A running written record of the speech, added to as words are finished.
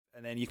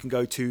And then you can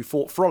go to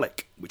Fort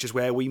Frolic, which is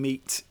where we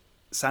meet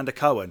Sander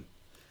Cohen.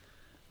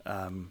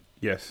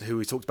 Yes. Who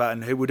we talked about,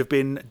 and who would have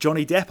been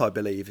Johnny Depp, I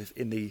believe,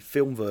 in the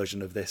film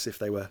version of this, if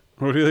they were.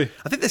 Oh, really?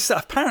 I think this.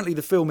 Apparently,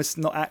 the film has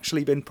not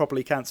actually been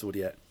properly cancelled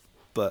yet,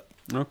 but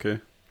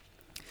okay.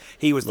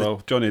 He was.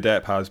 Well, Johnny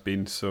Depp has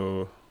been,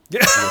 so I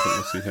don't think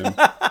we'll see him.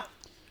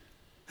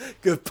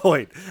 Good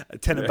point.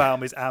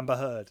 Tenenbaum is Amber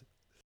Heard.